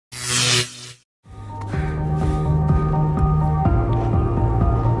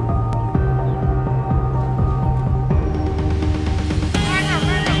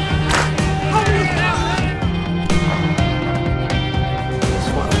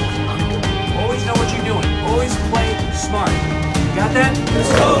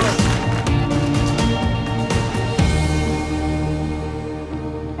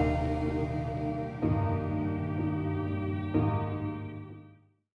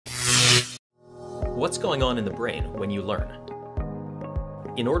What's going on in the brain when you learn?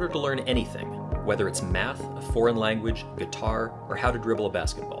 In order to learn anything, whether it's math, a foreign language, guitar, or how to dribble a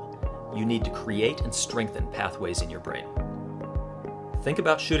basketball, you need to create and strengthen pathways in your brain. Think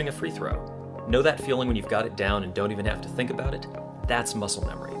about shooting a free throw. Know that feeling when you've got it down and don't even have to think about it? That's muscle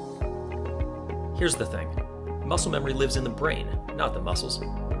memory. Here's the thing. Muscle memory lives in the brain, not the muscles.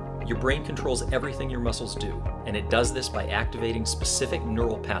 Your brain controls everything your muscles do, and it does this by activating specific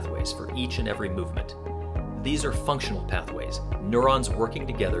neural pathways for each and every movement. These are functional pathways, neurons working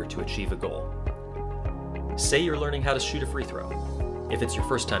together to achieve a goal. Say you're learning how to shoot a free throw. If it's your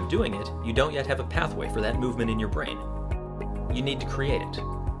first time doing it, you don't yet have a pathway for that movement in your brain. You need to create it.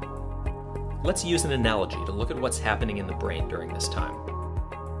 Let's use an analogy to look at what's happening in the brain during this time.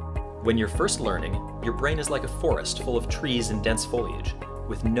 When you're first learning, your brain is like a forest full of trees and dense foliage,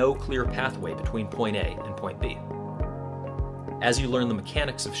 with no clear pathway between point A and point B. As you learn the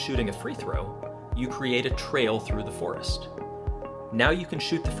mechanics of shooting a free throw, you create a trail through the forest. Now you can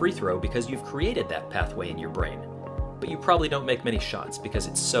shoot the free throw because you've created that pathway in your brain, but you probably don't make many shots because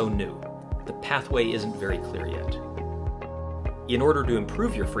it's so new. The pathway isn't very clear yet. In order to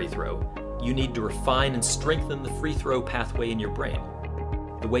improve your free throw, you need to refine and strengthen the free throw pathway in your brain.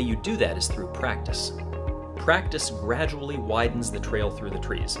 The way you do that is through practice. Practice gradually widens the trail through the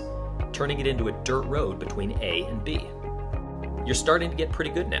trees, turning it into a dirt road between A and B. You're starting to get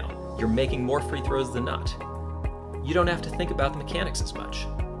pretty good now. You're making more free throws than not. You don't have to think about the mechanics as much.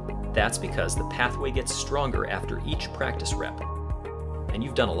 That's because the pathway gets stronger after each practice rep, and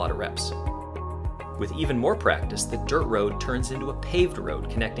you've done a lot of reps. With even more practice, the dirt road turns into a paved road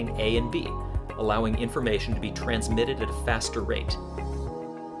connecting A and B, allowing information to be transmitted at a faster rate.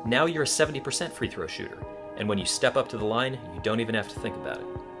 Now you're a 70% free throw shooter, and when you step up to the line, you don't even have to think about it.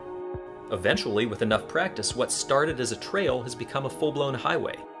 Eventually, with enough practice, what started as a trail has become a full-blown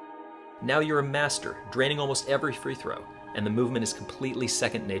highway. Now you're a master, draining almost every free throw, and the movement is completely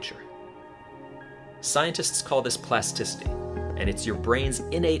second nature. Scientists call this plasticity, and it's your brain's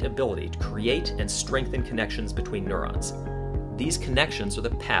innate ability to create and strengthen connections between neurons. These connections are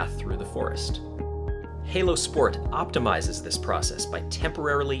the path through the forest. Halo Sport optimizes this process by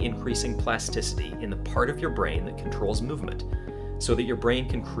temporarily increasing plasticity in the part of your brain that controls movement, so that your brain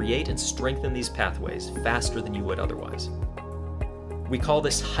can create and strengthen these pathways faster than you would otherwise. We call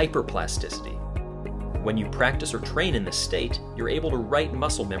this hyperplasticity. When you practice or train in this state, you're able to write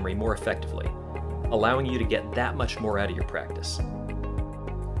muscle memory more effectively, allowing you to get that much more out of your practice.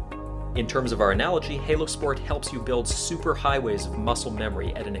 In terms of our analogy, Halo Sport helps you build super highways of muscle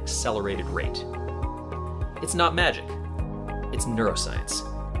memory at an accelerated rate. It's not magic, it's neuroscience.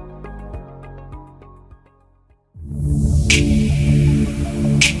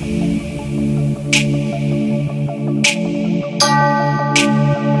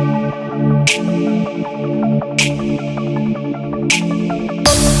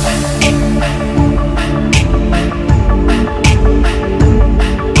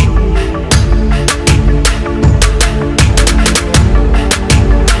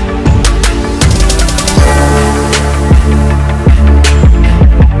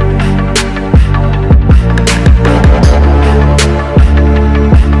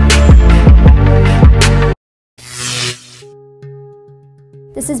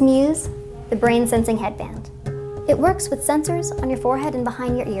 This is Muse, the brain sensing headband. It works with sensors on your forehead and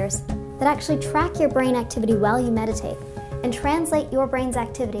behind your ears that actually track your brain activity while you meditate and translate your brain's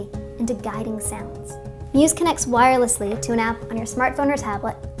activity into guiding sounds. Muse connects wirelessly to an app on your smartphone or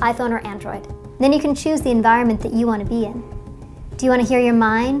tablet, iPhone or Android. Then you can choose the environment that you want to be in. Do you want to hear your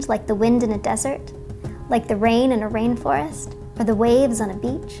mind like the wind in a desert, like the rain in a rainforest, or the waves on a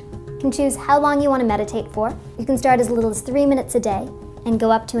beach? You can choose how long you want to meditate for. You can start as little as 3 minutes a day and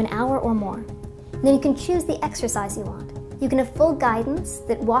go up to an hour or more. And then you can choose the exercise you want. You can have full guidance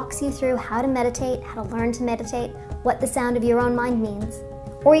that walks you through how to meditate, how to learn to meditate, what the sound of your own mind means.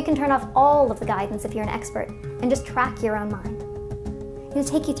 Or you can turn off all of the guidance if you're an expert and just track your own mind. I'm going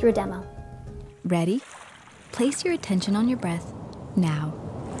to take you through a demo. Ready? Place your attention on your breath now.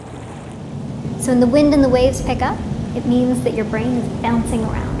 So when the wind and the waves pick up, it means that your brain is bouncing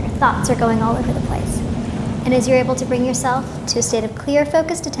around. Your thoughts are going all over the place. And as you're able to bring yourself to a state of clear,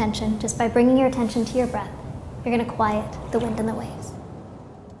 focused attention, just by bringing your attention to your breath, you're going to quiet the wind and the waves.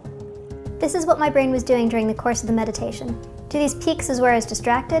 This is what my brain was doing during the course of the meditation. To these peaks is where I was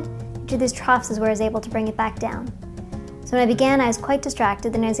distracted, to these troughs is where I was able to bring it back down. So when I began, I was quite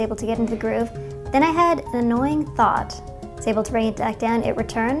distracted, then I was able to get into the groove. Then I had an annoying thought. I was able to bring it back down, it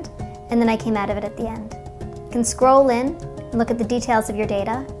returned, and then I came out of it at the end. You can scroll in and look at the details of your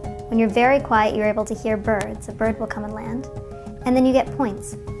data. When you're very quiet, you're able to hear birds. A bird will come and land. And then you get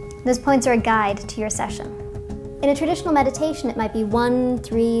points. Those points are a guide to your session. In a traditional meditation, it might be 1,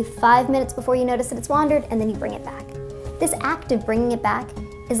 3, 5 minutes before you notice that it's wandered, and then you bring it back. This act of bringing it back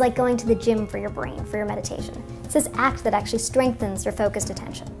is like going to the gym for your brain, for your meditation. It's this act that actually strengthens your focused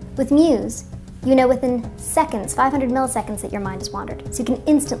attention. With Muse, you know within seconds, 500 milliseconds, that your mind has wandered, so you can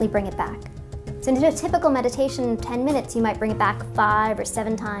instantly bring it back. So in a typical meditation, 10 minutes, you might bring it back 5 or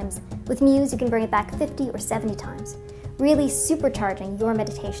 7 times. With Muse, you can bring it back 50 or 70 times, really supercharging your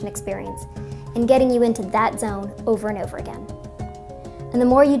meditation experience and getting you into that zone over and over again. And the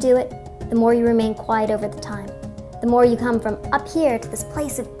more you do it, the more you remain quiet over the time. The more you come from up here to this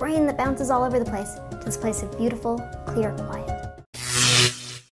place of brain that bounces all over the place, to this place of beautiful, clear quiet.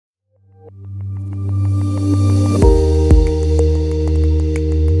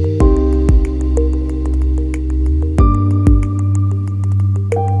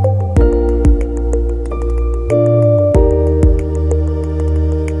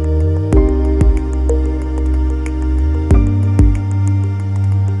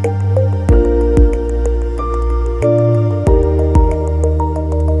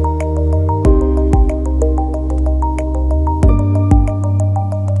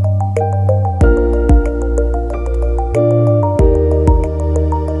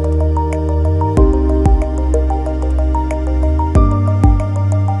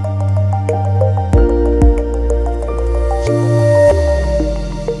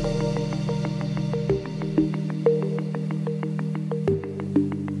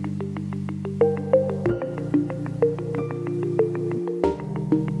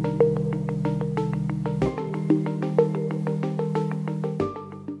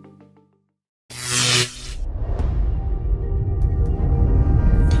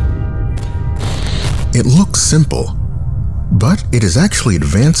 It looks simple, but it is actually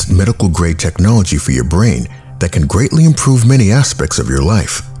advanced medical-grade technology for your brain that can greatly improve many aspects of your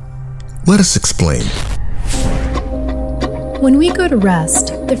life. Let us explain. When we go to rest,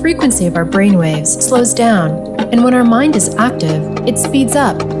 the frequency of our brainwaves slows down, and when our mind is active, it speeds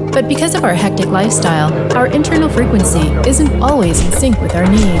up. But because of our hectic lifestyle, our internal frequency isn't always in sync with our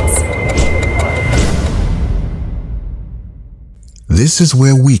needs. This is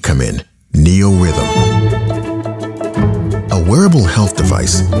where we come in. NeoRhythm, a wearable health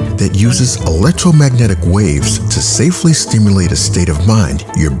device that uses electromagnetic waves to safely stimulate a state of mind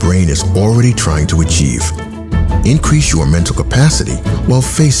your brain is already trying to achieve. Increase your mental capacity while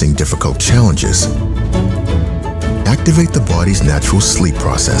facing difficult challenges. Activate the body's natural sleep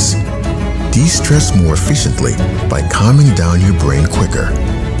process. De-stress more efficiently by calming down your brain quicker.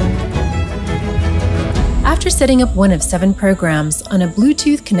 After setting up one of 7 programs on a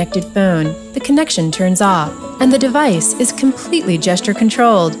Bluetooth-connected phone, the connection turns off, and the device is completely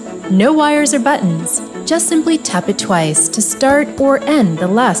gesture-controlled. No wires or buttons. Just simply tap it twice to start or end the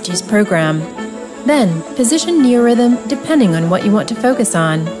last used program. Then, position NeoRhythm depending on what you want to focus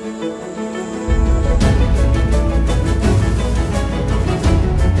on.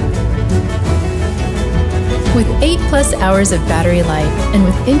 With 8+ hours of battery life and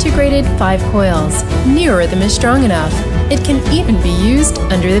with integrated 5 coils, NeoRhythm is strong enough. It can even be used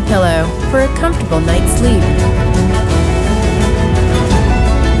under the pillow for a comfortable night's sleep.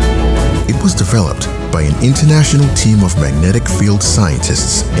 It was developed by an international team of magnetic field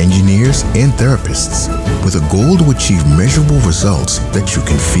scientists, engineers, and therapists with a goal to achieve measurable results that you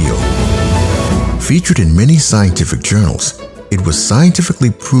can feel. Featured in many scientific journals, it was scientifically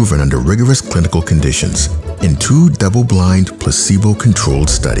proven under rigorous clinical conditions in 2 double-blind, placebo-controlled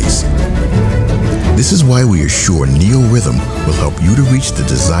studies. This is why we are sure NeoRhythm will help you to reach the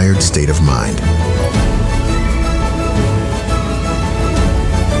desired state of mind.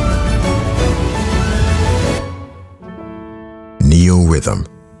 NeoRhythm.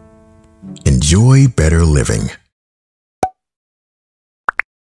 Enjoy better living.